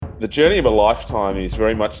The journey of a lifetime is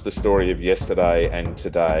very much the story of yesterday and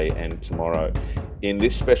today and tomorrow. In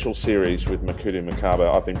this special series with Makudu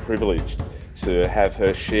Makaba, I've been privileged to have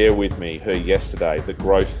her share with me her yesterday, the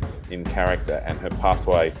growth in character and her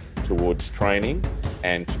pathway towards training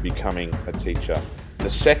and to becoming a teacher. The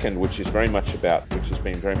second, which has been very much about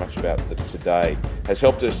the today, has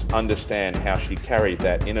helped us understand how she carried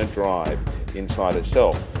that inner drive inside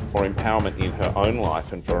herself for empowerment in her own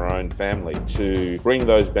life and for her own family, to bring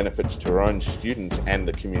those benefits to her own students and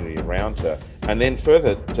the community around her, and then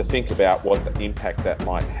further to think about what the impact that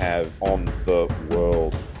might have on the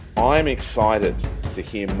world. I'm excited to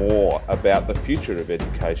hear more about the future of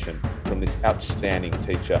education from this outstanding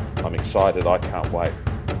teacher. I'm excited, I can't wait.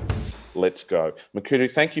 Let's go.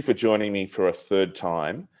 Makudu, thank you for joining me for a third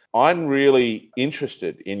time. I'm really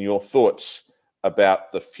interested in your thoughts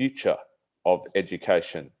about the future of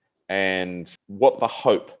education and what the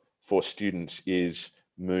hope for students is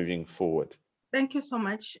moving forward. Thank you so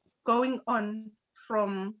much. Going on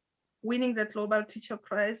from winning the Global Teacher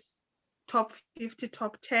Prize, top 50,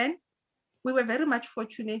 top 10, we were very much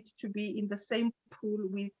fortunate to be in the same pool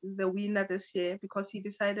with the winner this year because he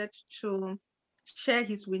decided to share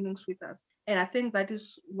his winnings with us. And I think that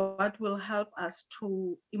is what will help us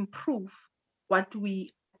to improve what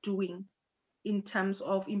we are doing in terms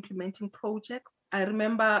of implementing projects. I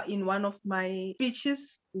remember in one of my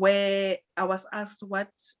speeches where I was asked, what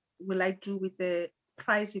will I do with the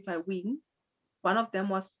prize if I win? One of them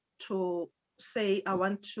was to say, I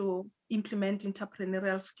want to implement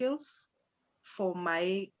entrepreneurial skills for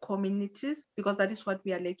my communities, because that is what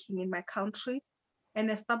we are lacking in my country,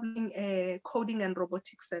 and establishing a coding and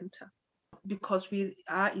robotics center, because we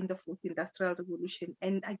are in the fourth industrial revolution.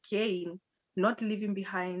 And again, not leaving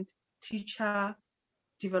behind teacher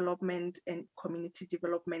development and community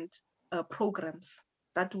development programs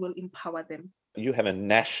that will empower them. You have a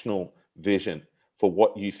national vision for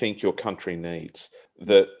what you think your country needs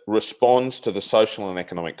that responds to the social and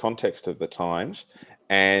economic context of the times,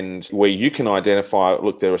 and where you can identify,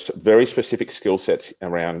 look, there are very specific skill sets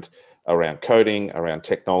around coding, around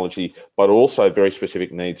technology, but also very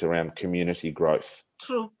specific needs around community growth.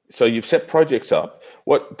 True. So you've set projects up.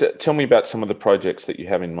 Tell me about some of the projects that you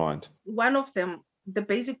have in mind. One of them, the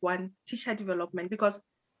basic one, teacher development, because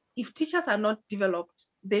if teachers are not developed,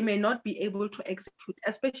 they may not be able to execute,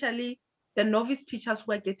 especially the novice teachers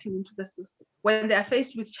who are getting into the system. When they are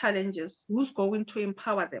faced with challenges, who's going to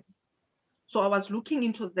empower them? So I was looking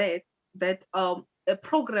into that a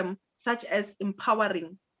program such as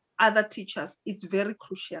empowering other teachers is very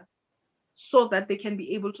crucial so that they can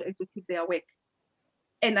be able to execute their work.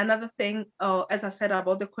 And another thing, as I said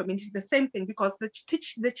about the community, the same thing, because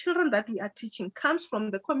the children that we are teaching comes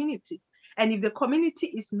from the community. And if the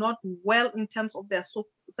community is not well in terms of their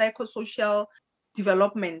psychosocial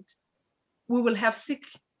development, we will have sick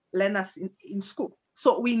learners in school.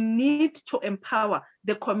 So we need to empower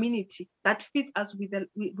the community that fits us with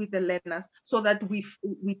the learners, so that we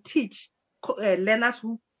teach learners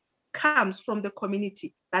who comes from the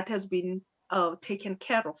community that has been taken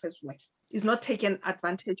care of as well, is not taken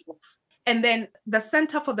advantage of. And then the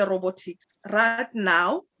Center for the Robotics. Right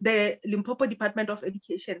now, the Limpopo Department of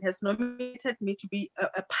Education has nominated me to be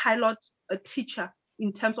a pilot, a teacher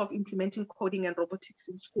in terms of implementing coding and robotics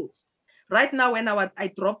in schools. Right now, when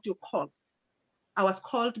I dropped your call, I was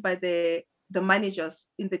called by the managers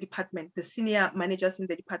in the department, the senior managers in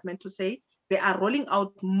the department, to say they are rolling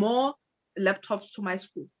out more laptops to my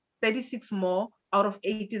school, 36 more out of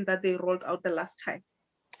 18 that they rolled out the last time.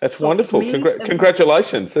 That's wonderful.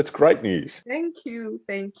 Congratulations. That's great news. Thank you.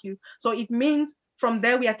 So it means from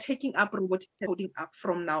there we are taking up robotic coding up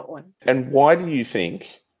from now on. And why do you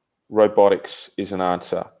think robotics is an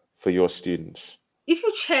answer for your students? If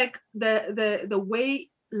you check the way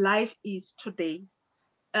life is today,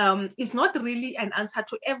 it's not really an answer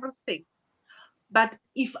to everything. But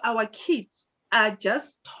if our kids are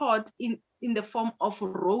just taught in the form of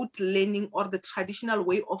rote learning or the traditional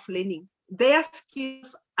way of learning, their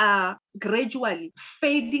skills are gradually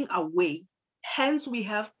fading away. Hence, we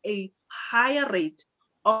have a higher rate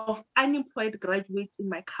of unemployed graduates in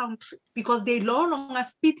my country, because they no longer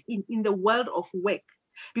fit in the world of work.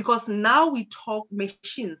 Because now we talk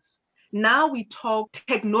machines, now we talk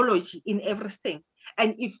technology in everything.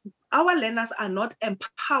 And if our learners are not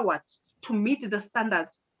empowered to meet the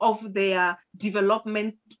standards of their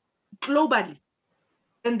development globally,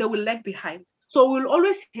 then they will lag behind. So we're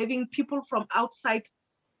always having people from outside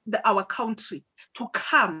our country to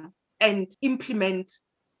come and implement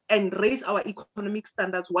and raise our economic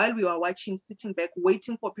standards while we are watching, sitting back,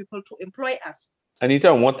 waiting for people to employ us. And you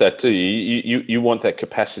don't want that, do you? You want that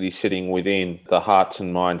capacity sitting within the hearts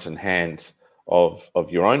and minds and hands of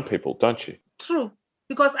your own people, don't you? True,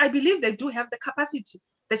 because I believe they do have the capacity.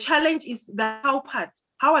 The challenge is the how part.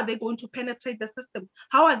 How are they going to penetrate the system?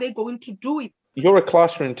 How are they going to do it? You're a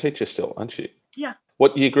classroom teacher still, aren't you? Yeah.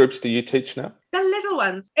 What year groups do you teach now? The little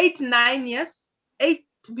ones, 8, 9 years,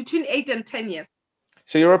 between 8 and 10 years.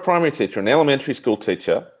 So you're a primary teacher, an elementary school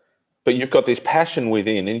teacher, but you've got this passion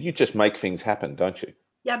within and you just make things happen, don't you?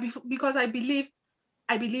 Yeah, because I believe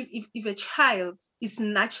if a child is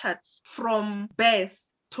nurtured from birth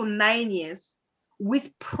to 9 years with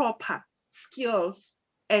proper skills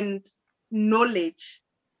and knowledge,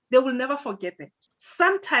 they will never forget it.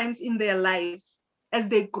 Sometimes in their lives, as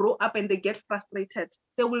they grow up and they get frustrated,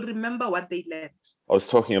 they will remember what they learned. I was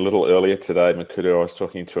talking a little earlier today, Makudu, I was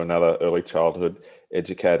talking to another early childhood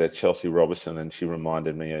educator, Chelsea Robertson, and she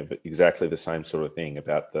reminded me of exactly the same sort of thing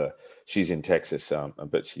about she's in Texas,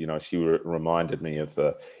 but she reminded me of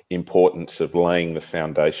the importance of laying the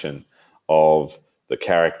foundation of the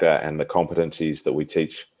character and the competencies that we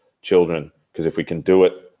teach children, because if we can do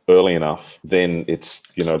it early enough, then it's,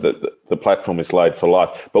 the platform is laid for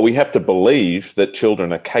life. But we have to believe that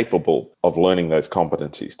children are capable of learning those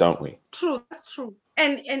competencies, don't we? True, that's true.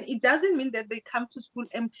 And it doesn't mean that they come to school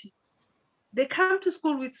empty. They come to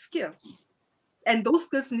school with skills, and those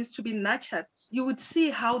skills need to be nurtured. You would see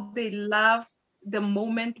how they love the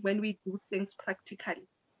moment when we do things practically,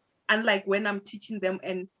 unlike when I'm teaching them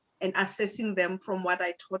and assessing them from what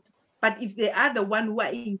I taught. But if they are the one who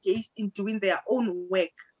are engaged in doing their own work,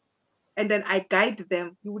 and then I guide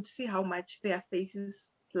them, you would see how much their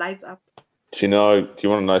faces lights up. Do you want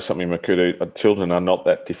to know something, Makudu? Children are not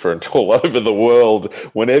that different all over the world.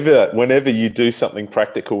 Whenever you do something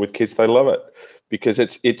practical with kids, they love it, because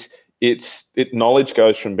knowledge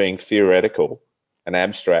goes from being theoretical and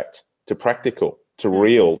abstract to practical, to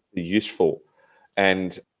real, to useful.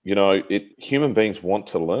 And human beings want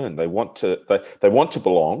to learn. They want to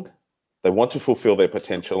belong. They want to fulfill their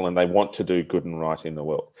potential, and they want to do good and right in the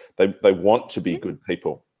world. They want to be good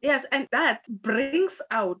people. Yes, and that brings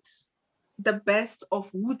out the best of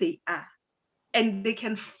who they are. And they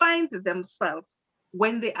can find themselves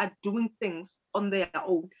when they are doing things on their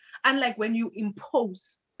own. Unlike when you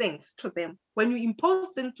impose things to them. When you impose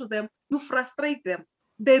things to them, you frustrate them.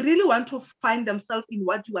 They really want to find themselves in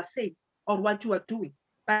what you are saying or what you are doing.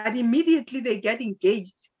 But immediately they get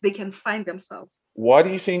engaged, they can find themselves. Why do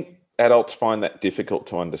you think adults find that difficult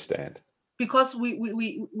to understand? Because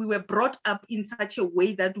we were brought up in such a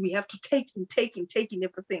way that we have to take in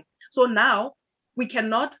everything. So now we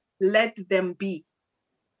cannot let them be,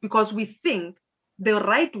 because we think the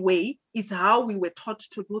right way is how we were taught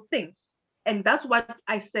to do things. And that's what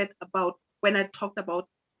I said about when I talked about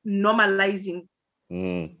normalizing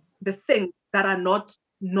the things that are not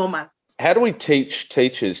normal. How do we teach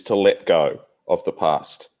teachers to let go of the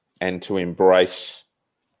past and to embrace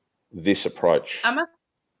this approach?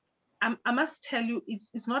 I must tell you,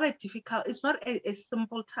 it's not a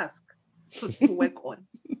simple task to work on,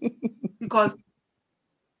 because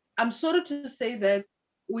I'm sorry to say that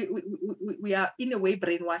we are in a way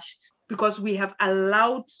brainwashed, because we have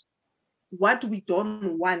allowed what we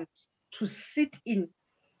don't want to sit in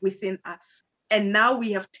within us. And now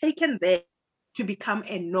we have taken that to become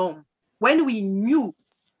a norm, when we knew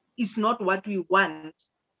it's not what we want,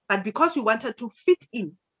 but because we wanted to fit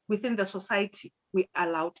in within the society, we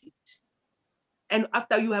allowed it. And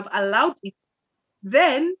after you have allowed it,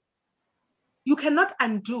 then you cannot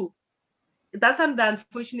undo. That's the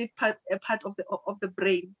unfortunate part of the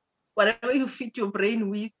brain. Whatever you fit your brain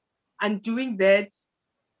with, and doing that,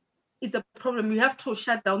 it's a problem. You have to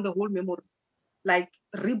shut down the whole memory, like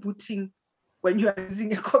rebooting when you are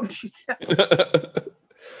using a computer.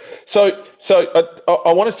 So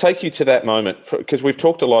I want to take you to that moment, because we've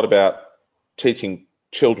talked a lot about teaching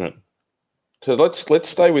children. So let's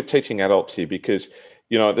stay with teaching adults here, because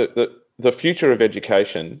the future of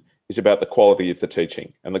education is about the quality of the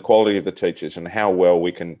teaching and the quality of the teachers and how well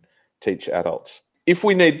we can teach adults. If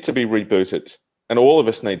we need to be rebooted, and all of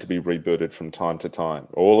us need to be rebooted from time to time,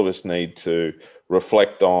 all of us need to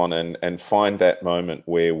reflect on and find that moment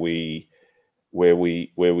where we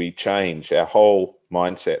change our whole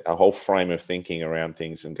mindset, our whole frame of thinking around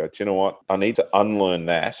things, and go, do you know what? I need to unlearn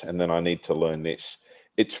that, and then I need to learn this.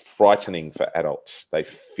 It's frightening for adults. They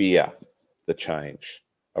fear the change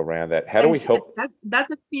around that. How do we help?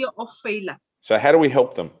 That's a fear of failure. So how do we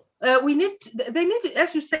help them? They need to,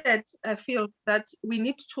 as you said, Phil, that we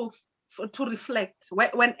need to reflect.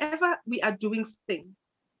 Whenever we are doing things,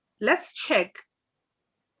 let's check,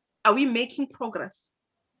 are we making progress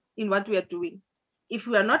in what we are doing? If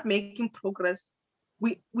we are not making progress,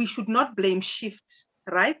 we should not blame shift,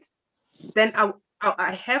 right? Then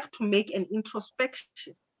I have to make an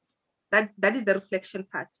introspection. That is the reflection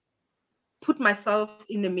part. Put myself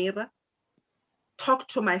in the mirror, talk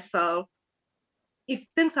to myself. If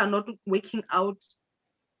things are not working out,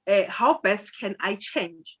 how best can I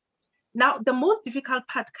change? Now, the most difficult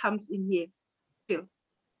part comes in here, Phil.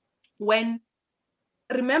 When,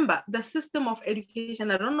 remember, the system of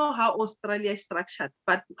education, I don't know how Australia is structured,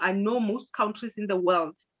 but I know most countries in the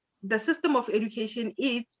world, the system of education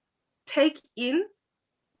is take in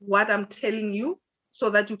what I'm telling you so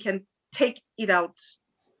that you can take it out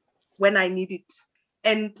when I need it.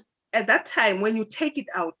 And at that time, when you take it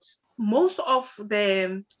out, most of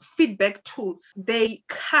the feedback tools, they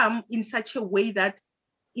come in such a way that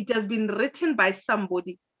it has been written by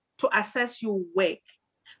somebody to assess your work.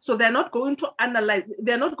 So they're not going to analyze,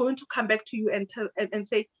 they're not going to come back to you and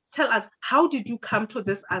tell us, how did you come to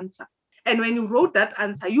this answer? And when you wrote that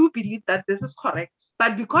answer, you believe that this is correct.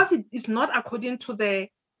 But because it is not according to the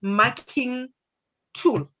marking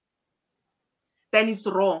tool, then it's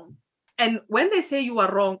wrong. And when they say you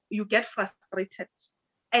are wrong, you get frustrated.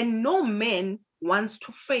 And no man wants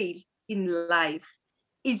to fail in life.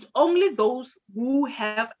 It's only those who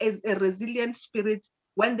have a resilient spirit.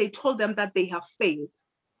 When they told them that they have failed,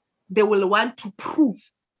 they will want to prove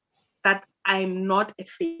that I'm not a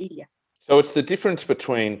failure. So it's the difference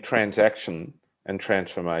between transaction and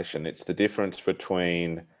transformation. It's the difference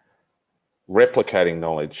between replicating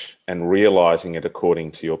knowledge and realizing it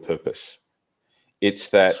according to your purpose. It's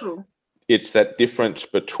that True. It's that difference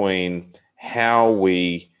between how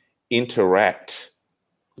we interact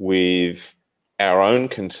with our own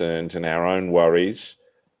concerns and our own worries,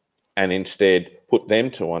 and instead put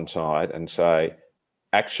them to one side and say,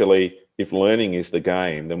 actually, if learning is the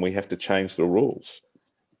game, then we have to change the rules.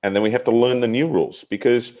 And then we have to learn the new rules,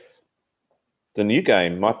 because the new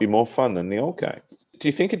game might be more fun than the old game. Do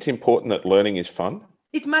you think it's important that learning is fun?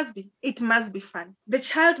 It must be. It must be fun. The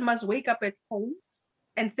child must wake up at home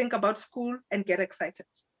and think about school and get excited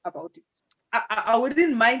about it. I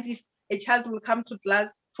wouldn't mind if a child will come to class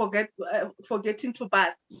forgetting to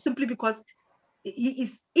bath simply because he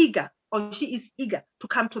is eager or she is eager to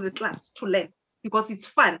come to the class to learn because it's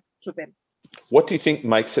fun to them. What do you think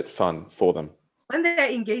makes it fun for them? When they are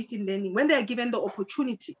engaged in learning, when they are given the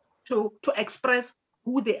opportunity to express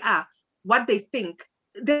who they are, what they think,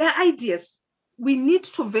 their ideas. We need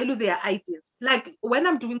to value their ideas. Like when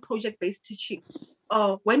I'm doing project-based teaching,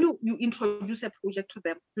 when you introduce a project to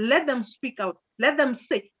them, let them speak out, let them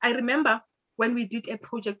say. I remember when we did a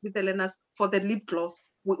project with the learners for the lip gloss,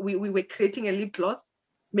 we were creating a lip gloss,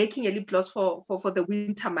 making a lip gloss for the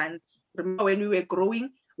winter months. Remember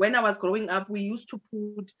when I was growing up, we used to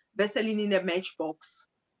put Vaseline in a matchbox.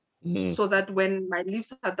 So that when my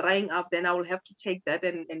lips are drying up, then I will have to take that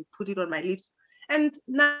and put it on my lips. And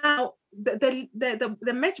now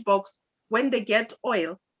the matchbox, when they get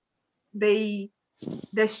oil, they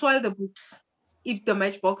soil the books if the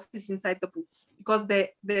matchbox is inside the book, because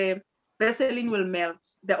the Vaseline will melt,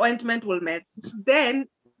 the ointment will melt. Then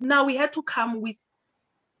now we had to come with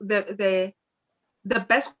the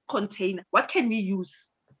best container. What can we use?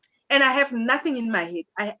 And I have nothing in my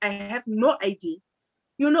head. I have no idea.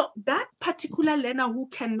 You know, that particular learner who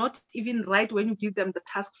cannot even write when you give them the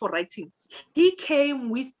task for writing, he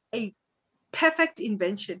came with a perfect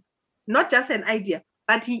invention, not just an idea,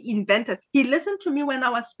 but he invented. He listened to me when I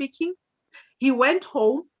was speaking. He went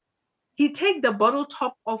home. He take the bottle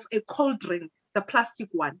top of a cold drink, the plastic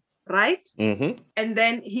one, right? Mm-hmm. And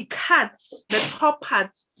then he cuts the top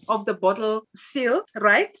part of the bottle seal,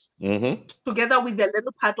 right? Mm-hmm. Together with the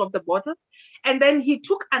little part of the bottle. And then he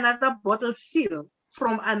took another bottle seal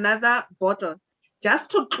from another bottle just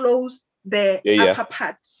to close the upper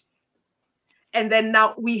part. And then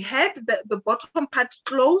now we had the bottom part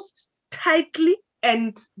closed tightly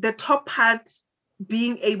and the top part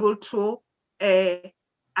being able to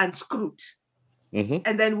unscrew. Mm-hmm.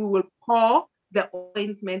 And then we will pour the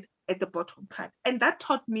ointment at the bottom part. And that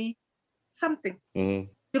taught me something. Mm-hmm.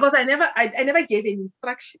 Because I never gave an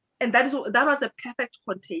instruction. And that was a perfect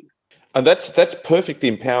container. And that's perfect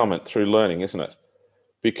empowerment through learning, isn't it?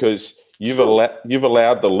 Because you've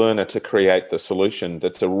allowed the learner to create the solution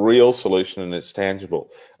that's a real solution and it's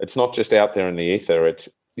tangible. It's not just out there in the ether. It's,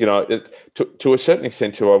 you know, to a certain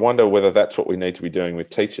extent too, I wonder whether that's what we need to be doing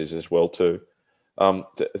with teachers as well too. You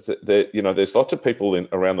know, there's lots of people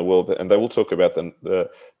around the world and they will talk about the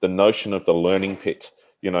notion of the learning pit.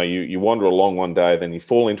 You know, you wander along one day, then you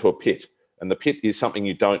fall into a pit, and the pit is something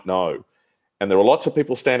you don't know. And there are lots of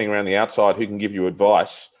people standing around the outside who can give you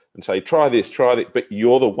advice and say, try this, but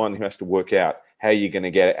you're the one who has to work out how you're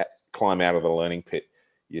going to climb out of the learning pit.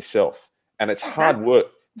 yourself. And it's hard work.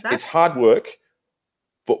 It's hard work,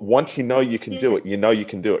 but once you know you can do it, you know you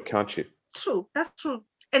can do it, can't you? True, that's true.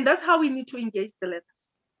 And that's how we need to engage the learners.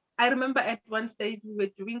 I remember at one stage we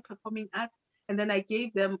were doing performing arts, and then I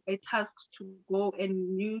gave them a task to go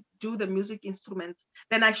and do the music instruments.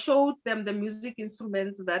 Then I showed them the music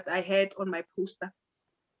instruments that I had on my poster.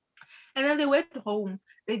 And then they went home.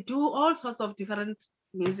 They do all sorts of different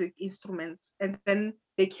music instruments. And then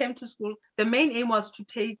they came to school. The main aim was to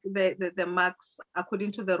take the marks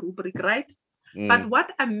according to the rubric, right? But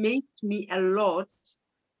what amazed me a lot,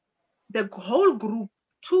 the whole group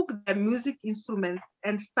took their music instruments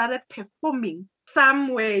and started performing.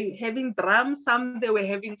 Some were having drums, some they were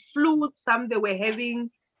having flutes, some they were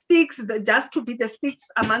having sticks, just to be the sticks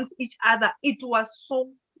amongst each other. It was so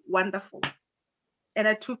wonderful. And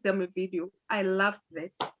I took them a video. I loved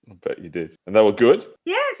that. I bet you did. And they were good?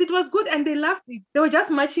 Yes, it was good. And they loved it. They were just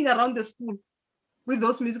marching around the school with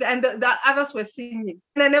those music. And the others were singing.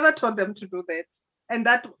 And I never taught them to do that. And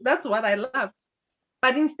that's what I loved.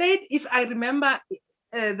 But instead, if I remember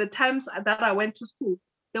the times that I went to school,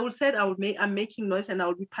 they would say I'm making noise and I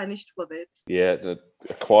will be punished for that. Yeah,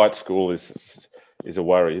 a quiet school is a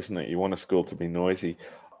worry, isn't it? You want a school to be noisy.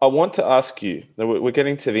 I want to ask you, we're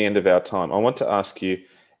getting to the end of our time. I want to ask you,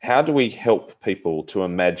 how do we help people to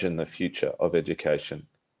imagine the future of education?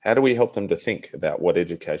 How do we help them to think about what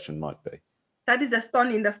education might be? That is a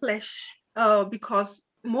thorn in the flesh, because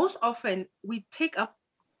most often we take up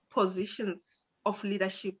positions of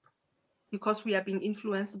leadership because we are being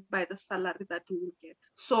influenced by the salary that we will get.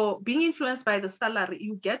 So being influenced by the salary,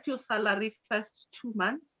 you get your salary first 2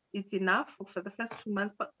 months, it's enough for the first 2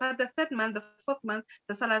 months, but by the third month, the fourth month,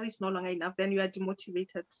 the salary is no longer enough. Then you are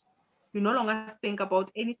demotivated. You no longer think about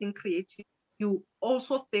anything creative. You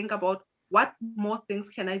also think about what more things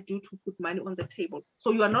can I do to put money on the table.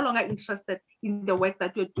 So you are no longer interested in the work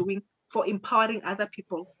that you're doing for empowering other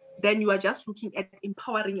people. Then you are just looking at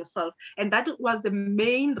empowering yourself. And that was the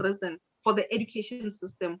main reason for the education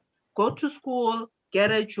system. Go to school,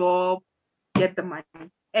 get a job, get the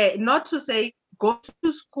money. Not to say go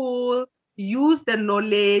to school, use the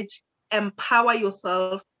knowledge, empower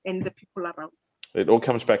yourself and the people around. It all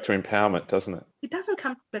comes back to empowerment, doesn't it? It doesn't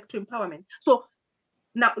come back to empowerment. So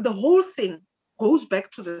now the whole thing goes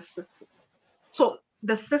back to the system. So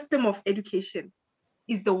the system of education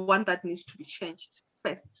is the one that needs to be changed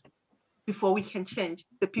first before we can change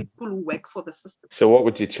the people who work for the system. So what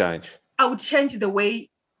would you change? I would change the way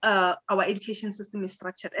our education system is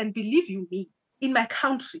structured. And believe you me, in my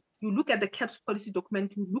country, you look at the CAPS policy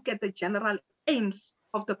document, you look at the general aims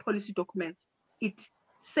of the policy document, it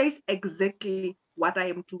says exactly what I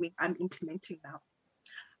am doing, I'm implementing now.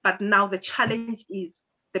 But now the challenge is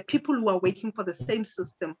the people who are working for the same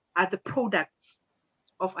system are the products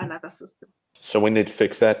of another system. So we need to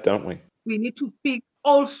fix that, don't we? We need to fix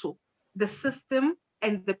also the system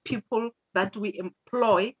and the people that we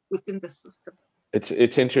employ within the system.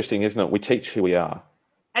 It's interesting, isn't it? We teach who we are.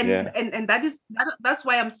 And that's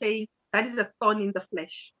why I'm saying that is a thorn in the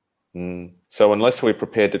flesh. So unless we're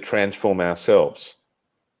prepared to transform ourselves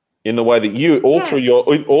in the way that you all through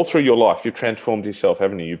your life, you've transformed yourself,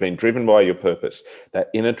 haven't you? You've been driven by your purpose, that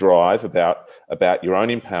inner drive about your own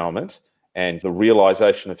empowerment and the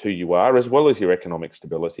realization of who you are, as well as your economic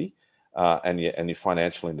stability and your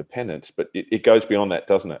financial independence. But it goes beyond that,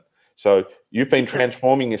 doesn't it? So you've been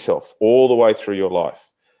transforming yourself all the way through your life,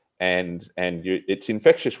 and it's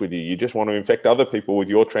infectious with you. You just want to infect other people with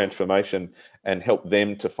your transformation and help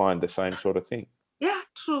them to find the same sort of thing. Yeah,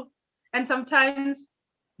 true. And sometimes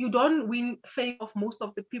you don't win favor of most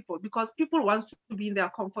of the people because people want to be in their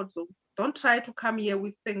comfort zone. Don't try to come here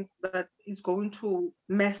with things that is going to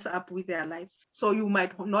mess up with their lives. So you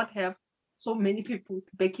might not have so many people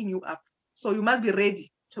backing you up. So you must be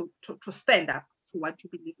ready to stand up for what you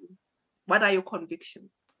believe in. What are your convictions?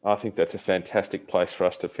 I think that's a fantastic place for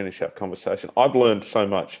us to finish our conversation. I've learned so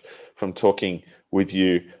much from talking with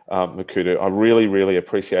you, Makudu. I really, really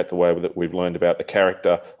appreciate the way that we've learned about the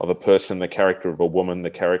character of a person, the character of a woman, the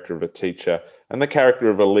character of a teacher, and the character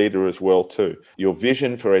of a leader as well too. Your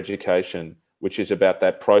vision for education, which is about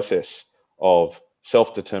that process of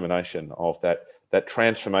self-determination, of that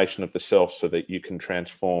transformation of the self so that you can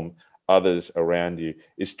transform others around you,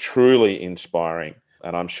 is truly inspiring.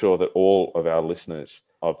 And I'm sure that all of our listeners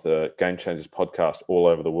of the Game Changers podcast all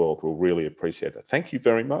over the world will really appreciate it. Thank you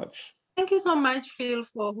very much. Thank you so much, Phil,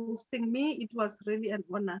 for hosting me. It was really an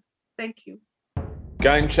honor. Thank you.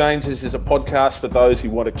 Game Changers is a podcast for those who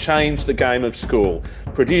want to change the game of school.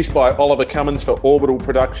 Produced by Oliver Cummins for Orbital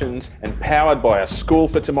Productions and powered by A School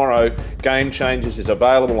for Tomorrow, Game Changers is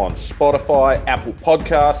available on Spotify, Apple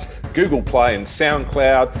Podcasts, Google Play and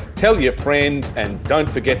SoundCloud. Tell your friends and don't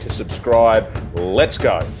forget to subscribe. Let's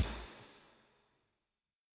go.